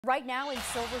Right now in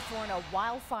Silverthorne, a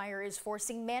wildfire is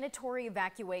forcing mandatory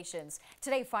evacuations.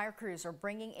 Today, fire crews are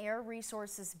bringing air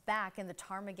resources back in the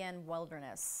Ptarmigan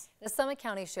Wilderness. The Summit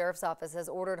County Sheriff's Office has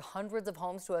ordered hundreds of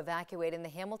homes to evacuate in the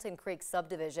Hamilton Creek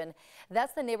subdivision.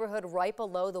 That's the neighborhood right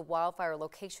below the wildfire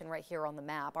location right here on the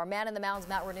map. Our man in the mountains,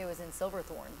 Matt Renew, is in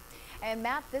Silverthorne. And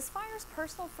Matt, this fire is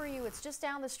personal for you. It's just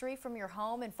down the street from your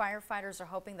home, and firefighters are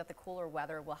hoping that the cooler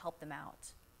weather will help them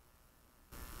out.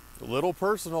 A little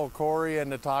personal, Corey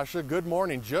and Natasha. Good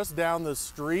morning. Just down the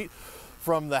street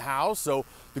from the house. So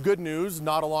the good news,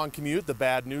 not a long commute. The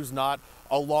bad news, not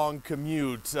a long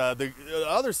commute. The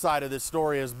other side of this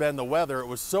story has been the weather. It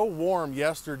was so warm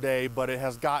yesterday, but it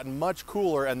has gotten much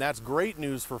cooler, and that's great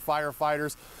news for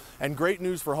firefighters and great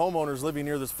news for homeowners living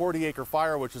near this 40-acre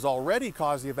fire, which has already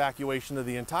caused the evacuation of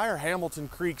the entire Hamilton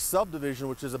Creek subdivision,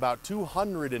 which is about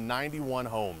 291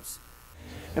 homes.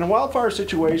 In a wildfire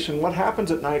situation, what happens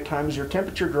at nighttime is your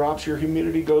temperature drops, your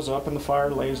humidity goes up, and the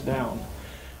fire lays down.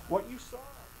 What you saw.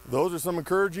 Those are some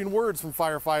encouraging words from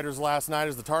firefighters last night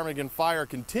as the Ptarmigan fire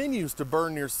continues to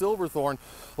burn near Silverthorne.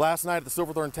 Last night at the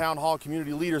Silverthorne Town Hall,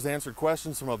 community leaders answered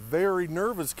questions from a very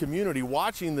nervous community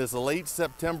watching this late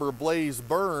September blaze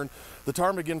burn. The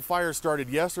Ptarmigan fire started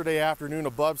yesterday afternoon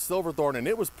above Silverthorne, and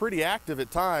it was pretty active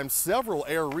at times. Several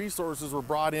air resources were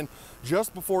brought in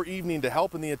just before evening to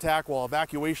help in the attack while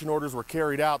evacuation orders were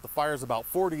carried out. The fire is about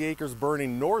 40 acres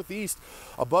burning northeast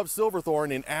above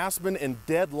Silverthorne in Aspen and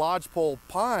Dead Lodgepole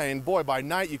Pine. Boy, by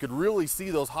night you could really see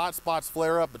those hot spots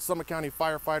flare up, but Summit County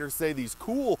firefighters say these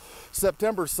cool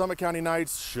September Summit County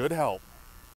nights should help.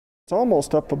 It's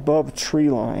almost up above tree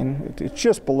line. It's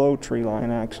just below tree line,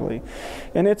 actually.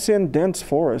 And it's in dense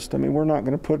forest. I mean, we're not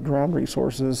going to put ground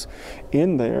resources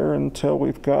in there until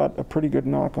we've got a pretty good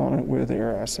knock on it with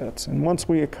air assets. And once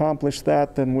we accomplish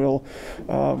that, then we'll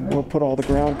put all the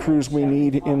ground crews we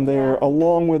need in there,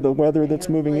 along with the weather that's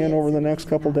moving in over the next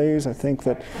couple days. I think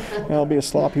that it'll be a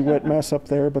sloppy, wet mess up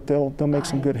there, but they'll make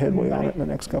some good headway on it in the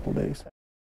next couple days.